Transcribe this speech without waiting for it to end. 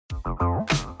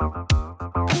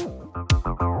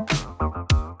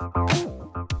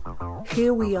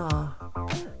Here we are,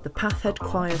 the Pathhead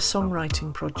Choir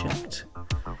Songwriting Project,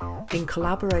 in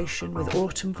collaboration with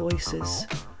Autumn Voices,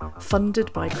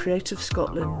 funded by Creative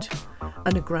Scotland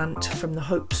and a grant from the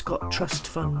Hope Scott Trust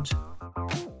Fund.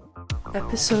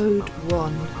 Episode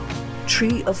 1,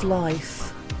 Tree of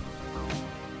Life.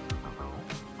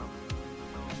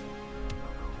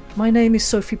 My name is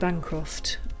Sophie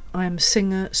Bancroft. I am a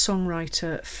singer,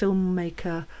 songwriter,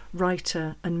 filmmaker,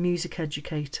 writer and music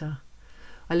educator.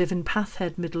 I live in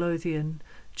Pathhead, Midlothian,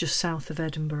 just south of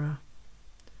Edinburgh.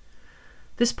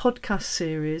 This podcast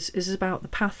series is about the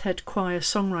Pathhead Choir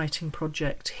Songwriting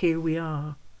Project, Here We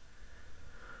Are.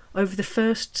 Over the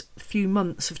first few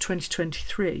months of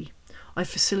 2023, I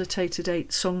facilitated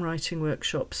 8 songwriting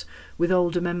workshops with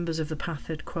older members of the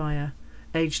Pathhead Choir,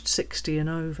 aged 60 and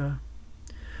over.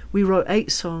 We wrote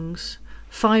 8 songs,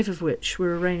 5 of which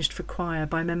were arranged for choir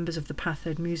by members of the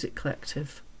Pathhead Music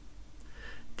Collective.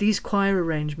 These choir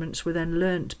arrangements were then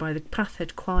learnt by the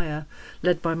Pathhead Choir,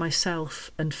 led by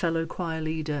myself and fellow choir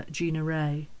leader Gina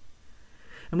Ray.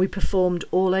 And we performed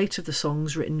all 8 of the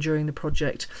songs written during the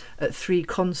project at 3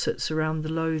 concerts around the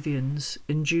Lothians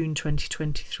in June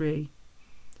 2023.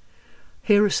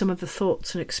 Here are some of the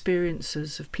thoughts and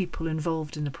experiences of people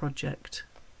involved in the project.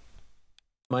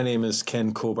 My name is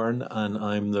Ken Coburn and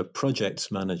I'm the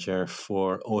project manager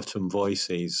for Autumn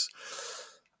Voices.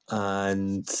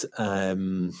 And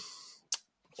Autumn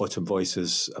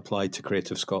Voices applied to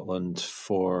Creative Scotland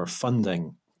for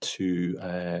funding to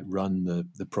run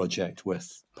the project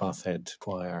with Pathhead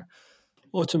Choir.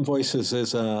 Autumn Voices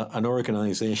is an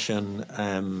organisation.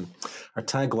 Our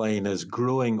tagline is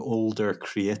growing older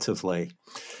creatively.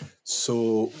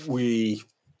 So we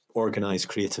organise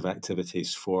creative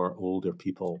activities for older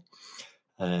people.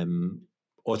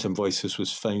 Autumn Voices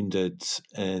was founded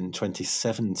in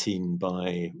 2017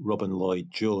 by Robin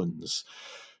Lloyd-Jones,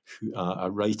 who, a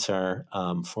writer,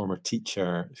 former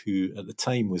teacher, who at the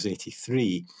time was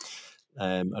 83.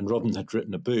 And Robin had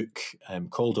written a book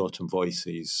called Autumn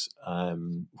Voices,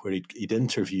 where he'd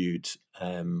interviewed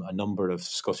a number of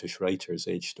Scottish writers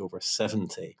aged over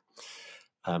 70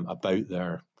 about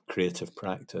their creative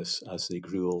practice as they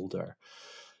grew older.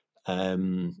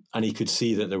 And he could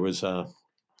see that there was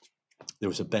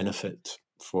a benefit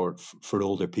for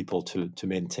older people to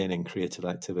maintaining creative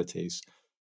activities.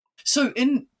 So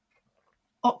in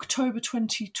October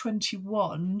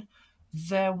 2021,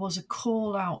 there was a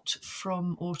call out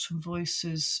from Autumn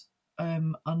Voices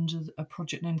under a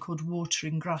project name called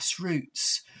Watering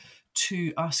Grassroots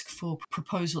to ask for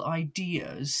proposal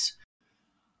ideas.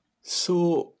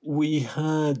 So we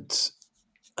had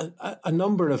a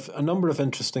number of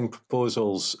interesting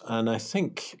proposals, and I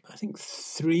think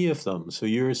 3 of them, so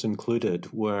yours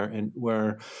included,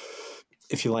 were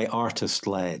if you like artist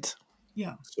led.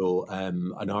 Yeah. So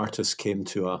an artist came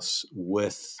to us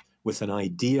with an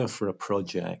idea for a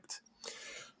project,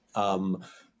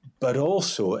 but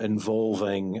also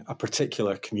involving a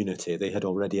particular community. They had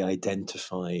already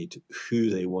identified who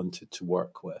they wanted to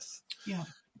work with. Yeah.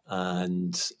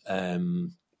 And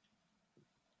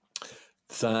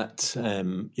that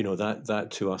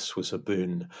to us was a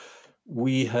boon.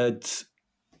 We had,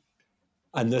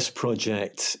 and this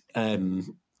project,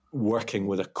 working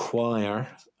with a choir,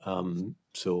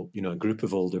 so a group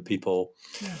of older people.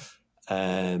 Yeah.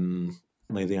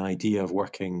 The idea of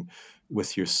working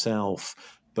with yourself,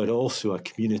 but also a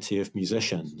community of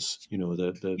musicians.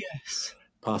 The yes.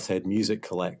 Pathhead Music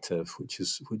Collective, which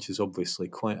is obviously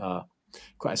quite a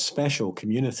special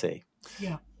community.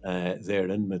 Yeah. There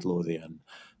in Midlothian.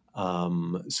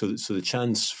 So the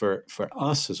chance for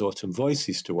us as Autumn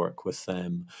Voices to work with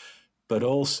them, but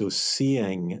also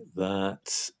seeing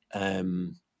that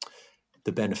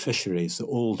the beneficiaries, the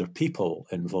older people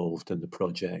involved in the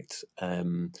project,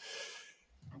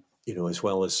 as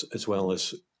well as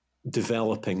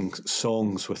developing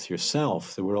songs with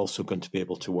yourself, they were also going to be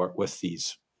able to work with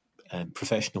these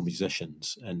professional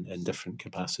musicians in different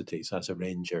capacities as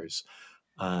arrangers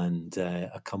and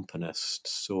accompanists.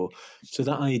 So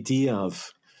that idea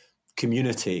of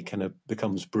community kind of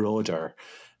becomes broader,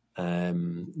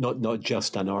 not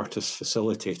just an artist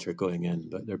facilitator going in,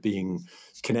 but there being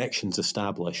connections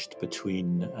established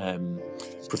between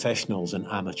professionals and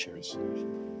amateurs.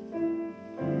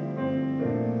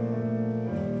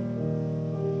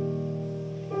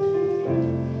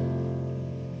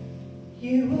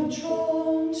 You were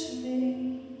drawn to me.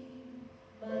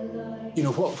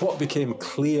 What became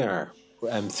clear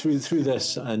through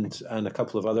this and a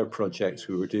couple of other projects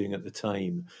we were doing at the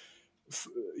time,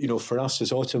 for us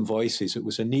as Autumn Voices, it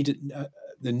was the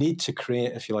need to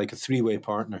create, if you like, a 3-way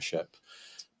partnership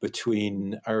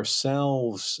between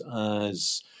ourselves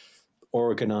as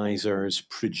organisers,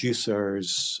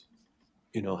 producers,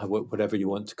 whatever you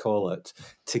want to call it,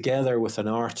 together with an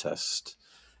artist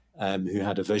who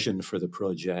had a vision for the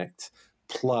project,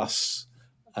 plus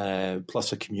a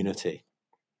community.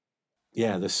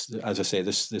 Yeah, this, as I say,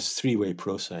 this three-way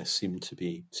process seemed to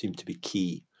be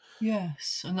key.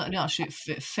 Yes, and that actually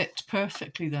it fit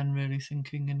perfectly then, really,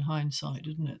 thinking in hindsight,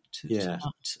 didn't it? To that.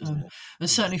 And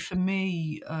certainly for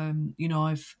me,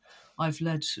 I've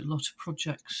led a lot of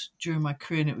projects during my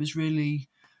career, and it was really,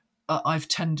 I've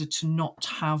tended to not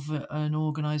have an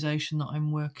organisation that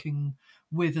I'm working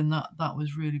with, and that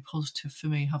was really positive for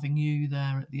me, having you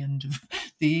there at the end of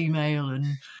the email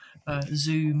and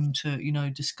Zoom to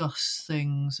discuss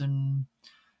things and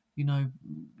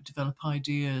develop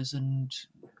ideas and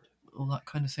all that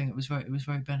kind of thing. It was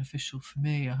very beneficial for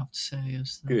me, I have to say,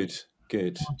 as the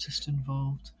good artist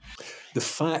involved. The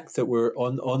fact that we're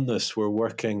on this, we're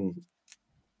working,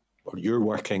 or you're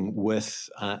working with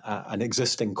an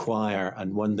existing choir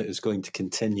and one that is going to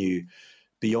continue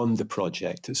beyond the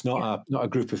project. It's not a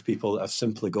group of people that have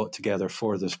simply got together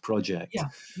for this project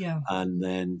and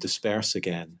then disperse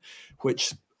again,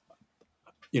 which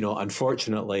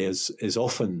unfortunately is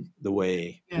often the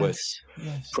way with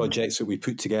projects that we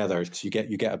put together. Because you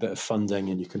get a bit of funding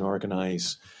and you can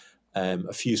organise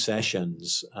a few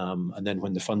sessions, and then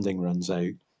when the funding runs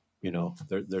out,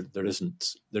 there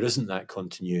isn't that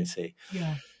continuity.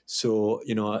 Yeah. So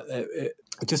it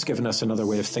just given us another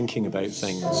way of thinking about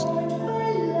things.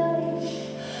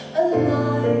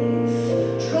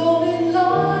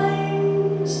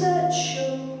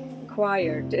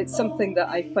 Choir, it's something that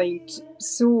I find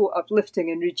so uplifting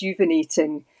and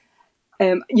rejuvenating.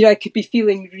 I could be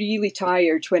feeling really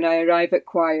tired when I arrive at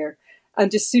choir,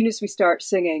 and as soon as we start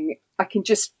singing, I can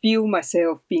just feel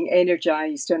myself being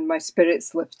energised and my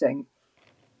spirits lifting.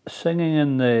 Singing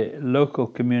in the local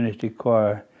community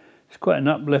choir is quite an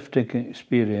uplifting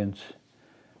experience,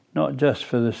 not just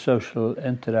for the social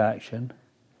interaction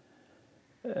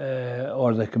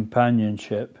or the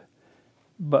companionship,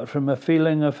 but from a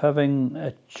feeling of having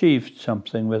achieved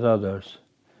something with others.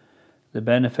 The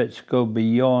benefits go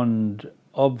beyond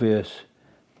obvious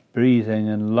breathing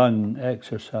and lung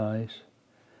exercise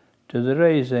to the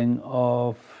raising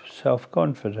of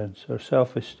self-confidence or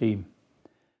self-esteem.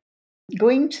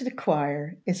 Going to the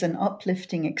choir is an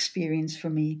uplifting experience for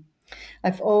me.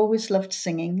 I've always loved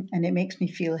singing, and it makes me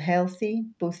feel healthy,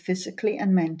 both physically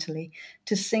and mentally,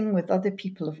 to sing with other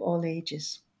people of all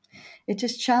ages. It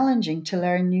is challenging to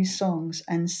learn new songs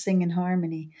and sing in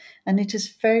harmony, and it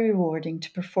is very rewarding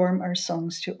to perform our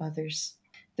songs to others.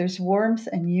 There's warmth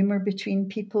and humour between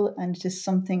people, and it is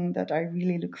something that I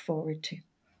really look forward to.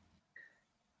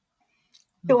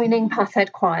 Joining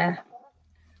Pathhead Choir.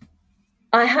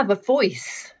 I have a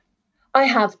voice. I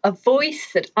have a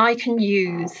voice that I can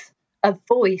use, a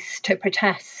voice to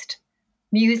protest.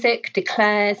 Music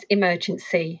declares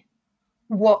emergency.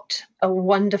 What a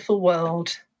wonderful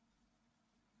world.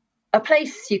 A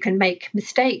place you can make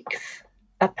mistakes,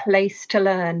 a place to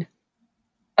learn,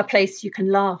 a place you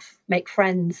can laugh, make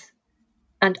friends,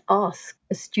 and ask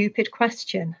a stupid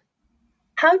question.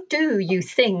 How do you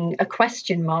sing a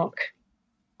question mark?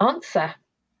 Answer,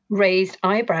 raised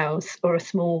eyebrows or a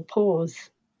small pause.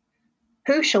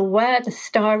 Who shall wear the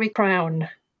starry crown?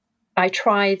 I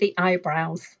try the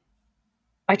eyebrows.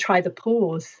 I try the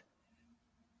pause.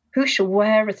 Who shall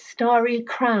wear a starry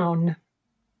crown?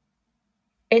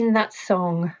 In that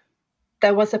song,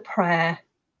 there was a prayer,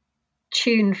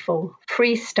 tuneful,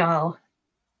 freestyle.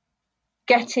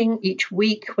 Getting each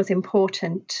week was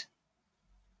important.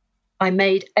 I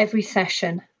made every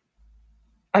session.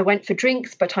 I went for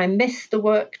drinks, but I missed the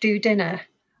work-do dinner.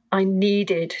 I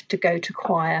needed to go to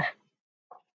choir.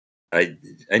 I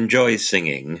enjoy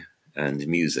singing and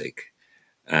music,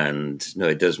 and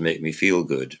it does make me feel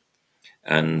good.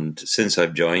 And since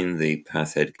I've joined the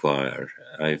Pathhead Choir,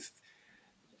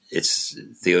 it's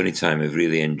the only time I've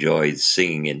really enjoyed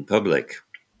singing in public.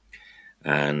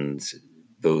 And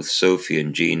both Sophie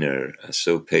and Gina are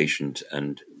so patient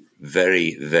and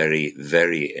very, very,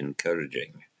 very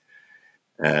encouraging.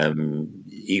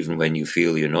 Even when you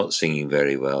feel you're not singing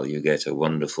very well, you get a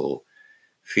wonderful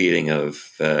feeling of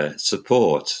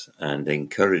support and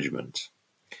encouragement.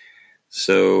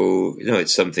 So,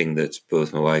 it's something that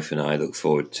both my wife and I look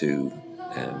forward to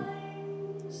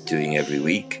doing every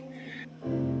week.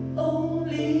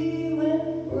 Only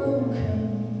when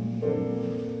broken,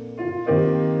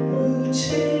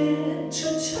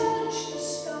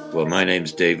 well, my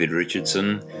name's David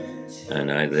Richardson,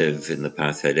 and I live in the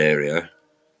Pathhead area,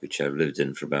 which I've lived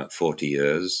in for about 40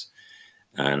 years.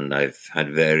 And I've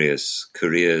had various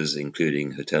careers,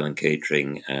 including hotel and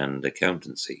catering and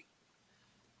accountancy.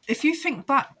 If you think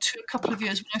back to a couple of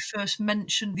years when I first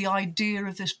mentioned the idea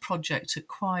of this project at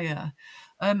Choir,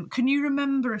 can you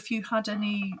remember if you had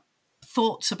any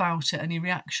thoughts about it, any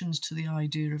reactions to the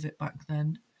idea of it back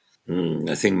then?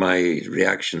 I think my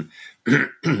reaction,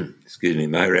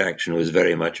 my reaction was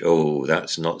very much, oh,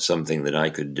 that's not something that I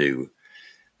could do.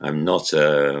 I'm not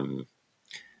a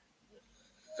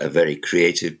very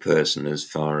creative person as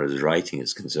far as writing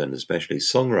is concerned, especially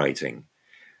songwriting.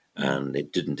 And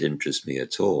it didn't interest me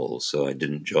at all, so I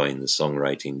didn't join the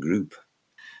songwriting group.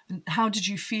 And how did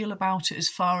you feel about it as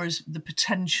far as the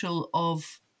potential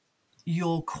of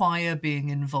your choir being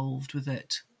involved with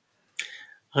it?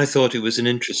 I thought it was an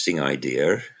interesting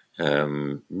idea.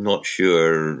 Not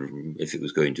sure if it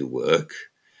was going to work.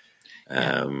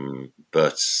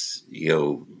 But,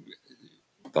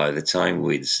 by the time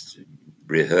we'd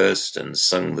rehearsed and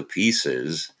sung the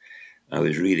pieces, I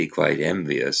was really quite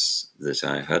envious that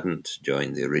I hadn't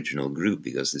joined the original group,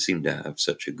 because they seemed to have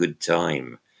such a good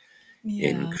time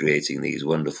in creating these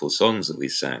wonderful songs that we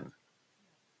sang.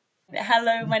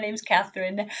 Hello, my name's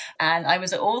Catherine, and I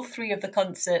was at all three of the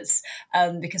concerts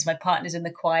because my partner's in the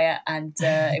choir, and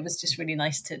it was just really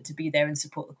nice to be there and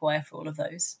support the choir for all of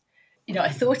those. I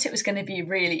thought it was going to be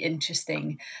really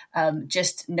interesting,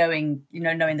 just knowing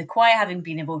the choir, having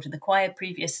been involved in the choir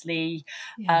previously,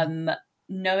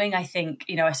 knowing, I think,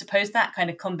 I suppose that kind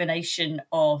of combination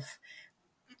of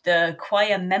the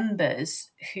choir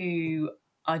members who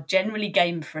are generally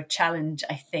game for a challenge,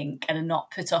 I think, and are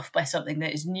not put off by something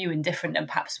that is new and different and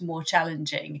perhaps more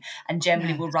challenging, and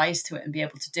generally will rise to it and be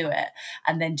able to do it.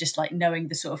 And then just like knowing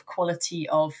the sort of quality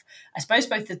of, I suppose,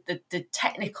 both the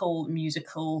technical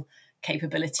musical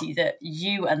capability that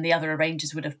you and the other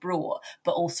arrangers would have brought,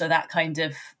 but also that kind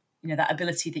of, that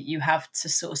ability that you have to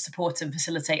sort of support and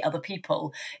facilitate other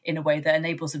people in a way that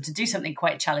enables them to do something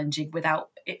quite challenging without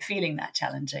it feeling that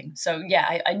challenging. So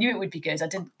yeah, I knew it would be good. I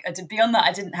didn't beyond that,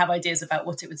 I didn't have ideas about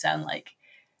what it would sound like.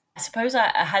 I suppose I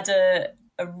had a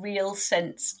real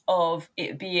sense of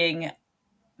it being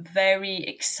very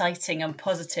exciting and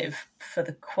positive for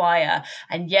the choir.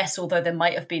 And yes, although there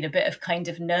might have been a bit of kind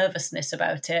of nervousness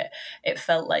about it, it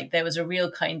felt like there was a real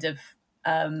kind of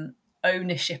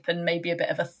ownership and maybe a bit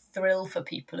of a thrill for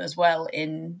people as well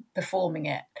in performing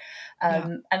it.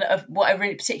 And what I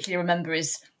really particularly remember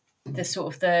is the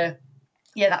sort of that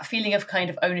feeling of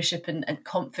kind of ownership and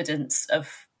confidence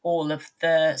of all of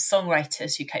the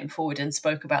songwriters who came forward and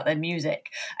spoke about their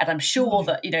music. And I'm sure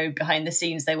that, behind the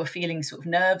scenes, they were feeling sort of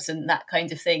nerves and that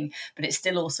kind of thing, but it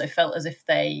still also felt as if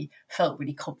they felt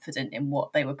really confident in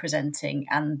what they were presenting,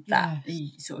 and that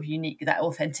sort of unique, that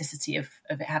authenticity of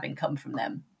it having come from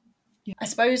them. Yeah. I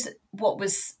suppose what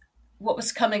was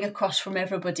coming across from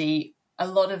everybody, a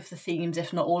lot of the themes,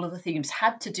 if not all of the themes,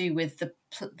 had to do with the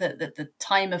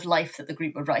time of life that the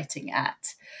group were writing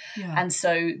at. Yeah. And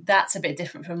so that's a bit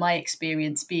different from my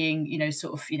experience, being,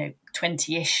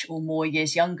 20-ish or more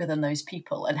years younger than those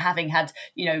people, and having had,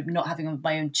 not having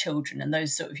my own children and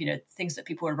those sort of, things that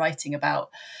people were writing about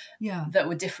that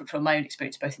were different from my own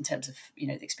experience, both in terms of,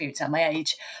 the experience at my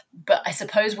age. But I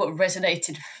suppose what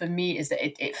resonated for me is that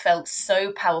it felt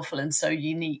so powerful and so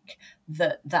unique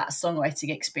that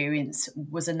songwriting experience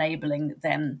was enabling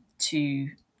them to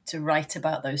write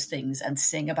about those things and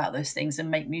sing about those things and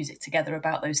make music together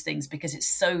about those things, because it's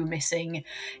so missing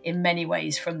in many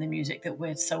ways from the music that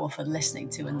we're so often listening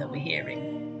to and that we're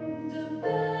hearing.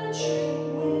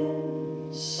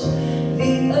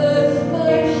 The earth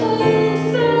might hold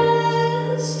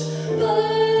fast,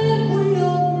 but we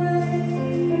are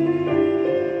brave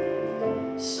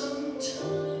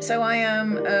sometimes. So I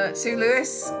am Sue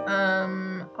Lewis.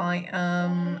 I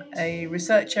am a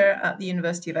researcher at the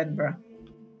University of Edinburgh.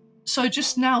 So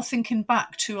just now thinking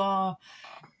back to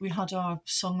we had our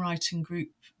songwriting group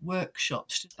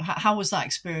workshops. How was that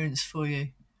experience for you?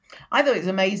 I thought it was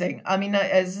amazing. I mean,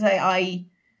 as I say,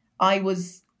 I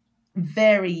was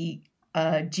very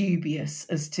dubious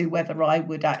as to whether I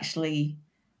would actually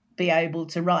be able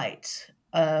to write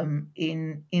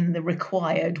in the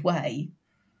required way,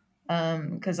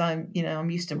 because I'm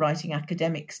used to writing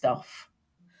academic stuff.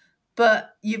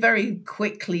 But you very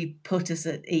quickly put us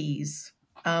at ease.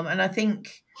 And I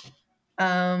think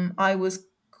I was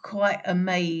quite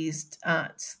amazed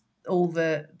at all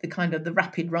the kind of the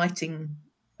rapid writing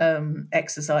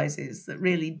exercises that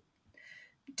really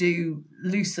do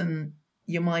loosen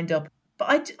your mind up.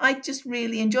 But I just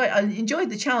really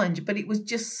enjoyed the challenge, but it was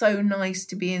just so nice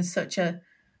to be in such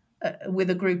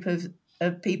with a group of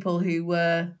people who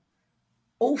were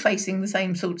all facing the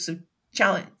same sorts of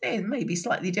challenge, maybe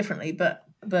slightly differently, but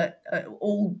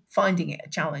all finding it a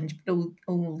challenge, but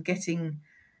all getting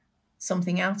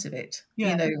something out of it. Yeah.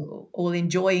 You know, all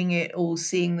enjoying it, all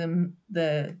seeing them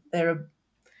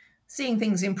seeing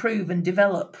things improve and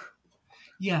develop.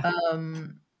 Yeah.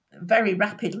 Very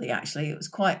rapidly. Actually, it was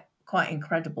quite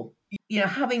incredible. You know,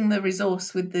 having the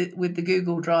resource with the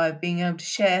Google Drive, being able to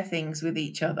share things with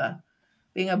each other,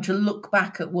 being able to look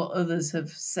back at what others have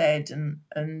said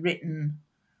and written,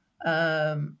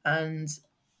 and,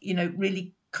 you know,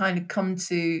 really kind of come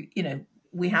to, you know,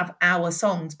 we have our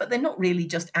songs, but they're not really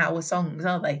just our songs,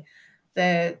 are they?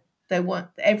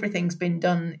 Everything's been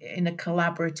done in a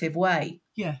collaborative way.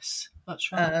 Yes, that's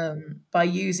right. By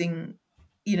using,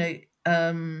 you know,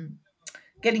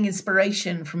 getting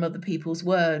inspiration from other people's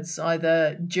words,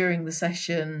 either during the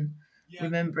session,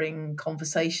 remembering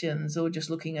conversations, or just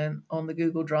looking on the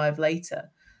Google Drive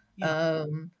later.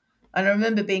 And I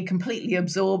remember being completely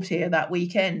absorbed here that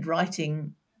weekend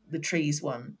writing the Trees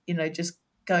one, you know, just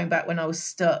going back when I was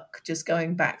stuck, just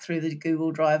going back through the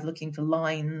Google Drive looking for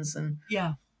lines and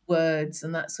words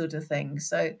and that sort of thing.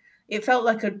 So it felt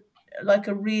like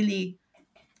a really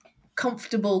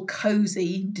comfortable,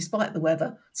 cozy, despite the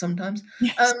weather sometimes,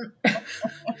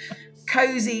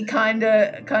 cozy kind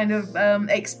of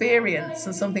experience,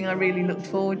 and something I really looked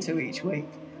forward to each week.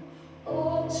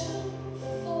 Autumn,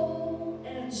 fall,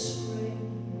 and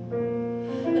spring,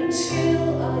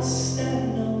 until I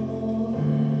stand no more.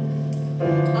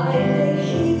 I lay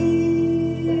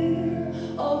here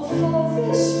on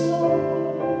forest floor,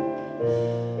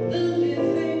 the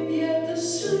living yet the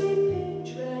sleeping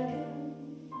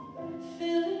dragon,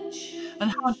 filling children.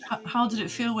 And how did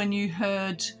it feel when you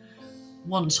heard,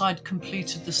 once I'd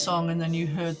completed the song and then you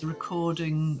heard the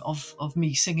recording of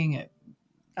me singing it?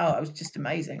 Oh, it was just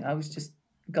amazing. I was just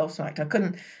gobsmacked. I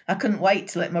couldn't wait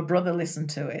to let my brother listen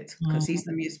to it, because he's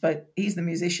the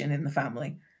musician in the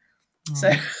family.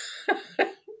 So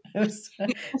it was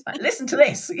like, listen to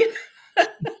this.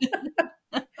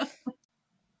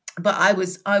 But I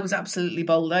was absolutely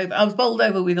bowled over. I was bowled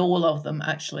over with all of them,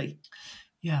 actually.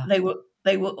 Yeah,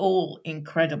 they were all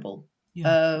incredible.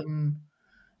 Yeah.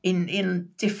 In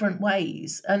different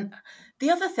ways. And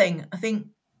the other thing I think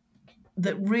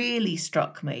that really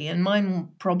struck me, and mine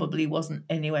probably wasn't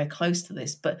anywhere close to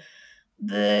this, but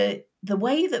the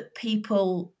way that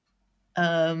people,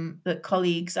 that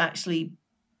colleagues actually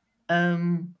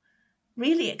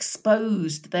really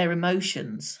exposed their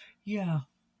emotions,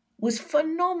 was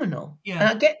phenomenal. Yeah. And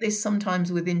I get this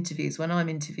sometimes with interviews when I'm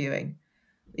interviewing.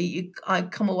 I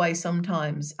come away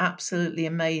sometimes absolutely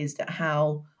amazed at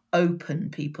how open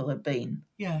people have been.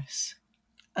 Yes.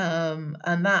 And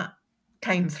that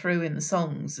came through in the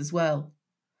songs as well.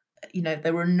 You know,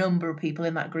 there were a number of people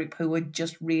in that group who were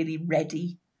just really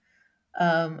ready.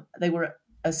 They were at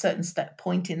a certain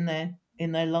point in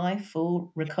their life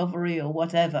or recovery or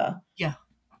whatever. Yeah.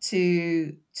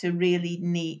 To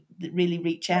really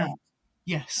reach out.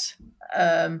 Yes.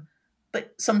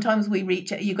 But sometimes we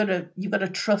reach out. You got to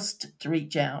trust to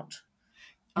reach out.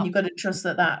 And you've got to trust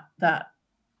that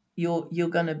you're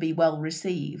going to be well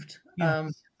received.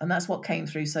 Yes. And that's what came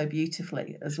through so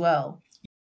beautifully as well.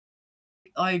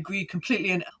 I agree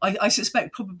completely. And I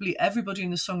suspect probably everybody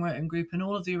in the songwriting group and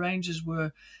all of the arrangers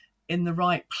were in the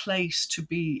right place to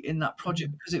be in that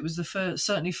project, because it was the first,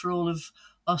 certainly for all of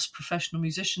us professional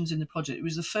musicians in the project, it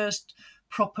was the first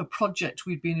proper project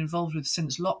we'd been involved with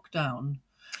since lockdown.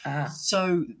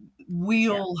 So we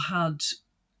all had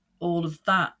all of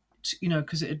that, you know,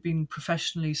 because it had been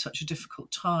professionally such a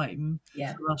difficult time for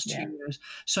the last 2 years.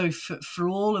 So for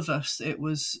all of us, it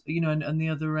was, you know, and the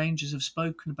other arrangers have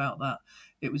spoken about that,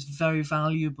 it was very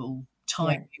valuable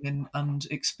timing and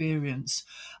experience.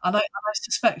 And I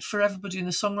suspect for everybody in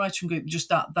the songwriting group, just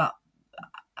that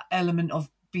element of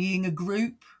being a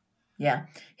group. Yeah.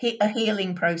 A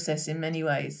healing process in many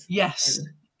ways. Yes,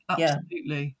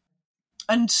 absolutely.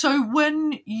 And so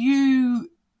when you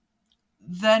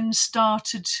then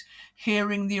started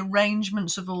hearing the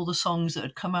arrangements of all the songs that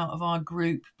had come out of our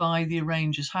group by the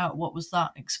arrangers, what was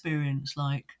that experience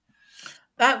like?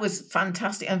 That was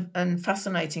fantastic and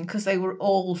fascinating, because they were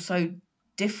all so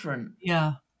different.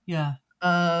 Yeah.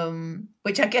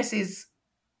 Which I guess is,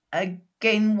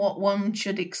 again, what one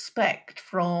should expect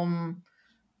from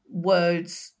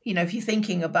words. You know, if you're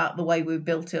thinking about the way we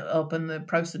built it up and the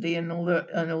prosody and all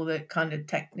the kind of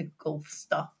technical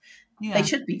stuff, they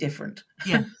should be different.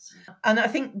 Yes. And I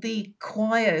think the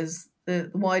choirs,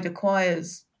 the wider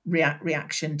choirs'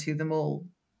 reaction to them all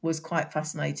was quite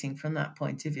fascinating from that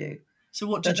point of view. So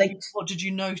what did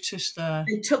you notice there?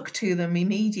 They took to them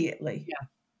immediately.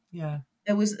 Yeah.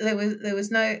 There was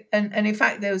no, and in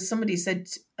fact there was somebody said,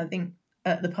 I think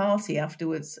at the party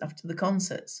afterwards, after the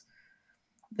concerts,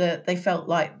 that they felt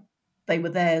like they were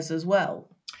theirs as well.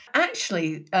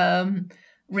 Actually,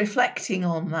 reflecting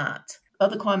on that,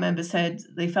 other choir members said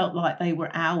they felt like they were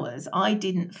ours. I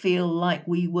didn't feel like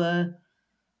we were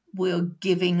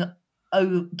giving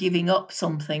up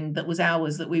something that was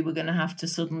ours that we were going to have to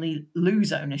suddenly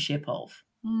lose ownership of.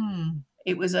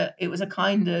 It was a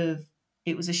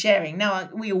sharing. Now,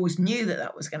 we always knew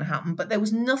that was going to happen, but there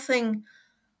was nothing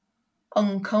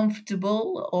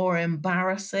uncomfortable or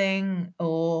embarrassing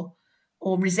or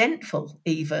resentful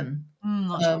even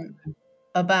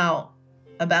about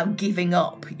giving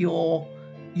up your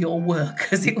work,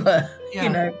 as it were.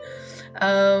 Yeah.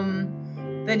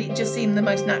 That it just seemed the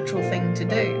most natural thing to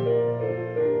do.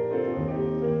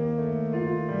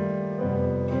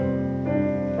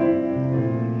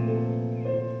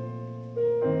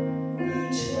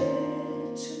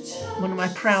 One of my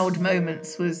proud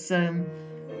moments was, I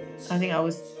think I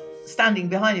was standing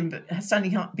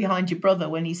behind your brother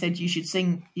when he said you should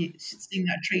sing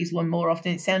that Trees One more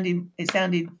often. It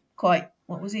sounded quite,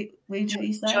 what was it? What did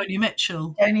you say? Joni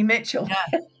Mitchell. Joni Mitchell. Yeah.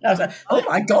 I was like, oh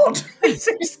my God.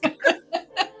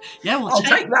 Yeah, I'll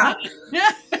take that.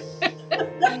 Yeah.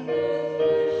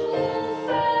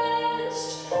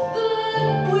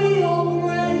 But we all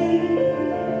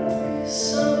break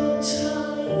sometimes.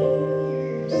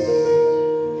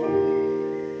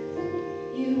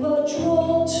 You are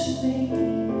drawn to me,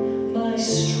 my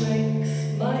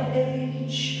strength, my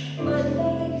age, my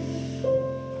life,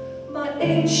 my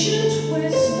ancient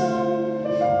wisdom.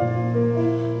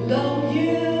 Long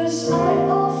years I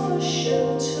offer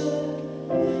shelter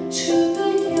to the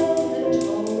young and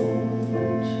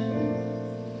old.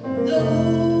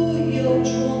 Though you're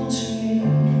drawn to me,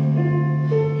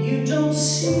 you don't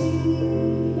see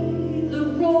the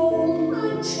role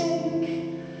I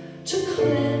take to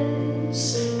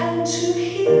cleanse and to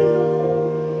heal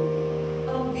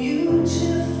a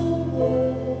beautiful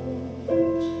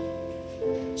world.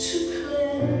 To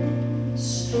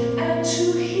cleanse and to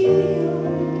heal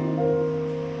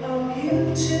a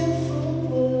beautiful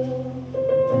world.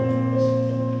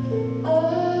 A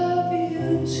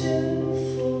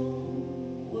beautiful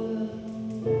world.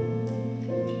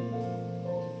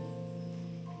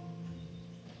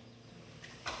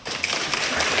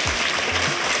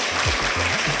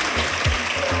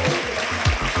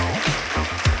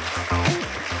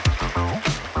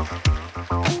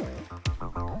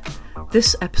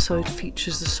 This episode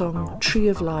features the song Tree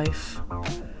of Life,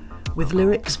 with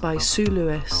lyrics by Sue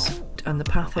Lewis and the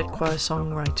Pathhead Choir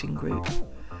Songwriting Group.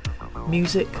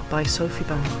 Music by Sophie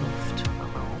Bancroft.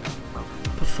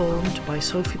 Performed by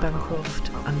Sophie Bancroft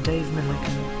and Dave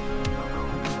Milligan.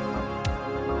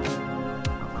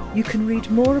 You can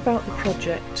read more about the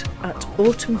project at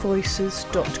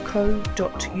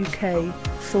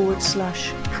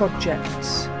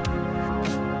autumnvoices.co.uk/projects.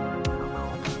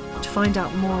 To find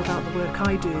out more about the work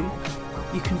I do,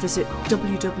 you can visit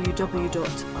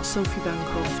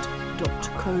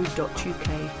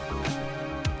www.sophiebancroft.co.uk.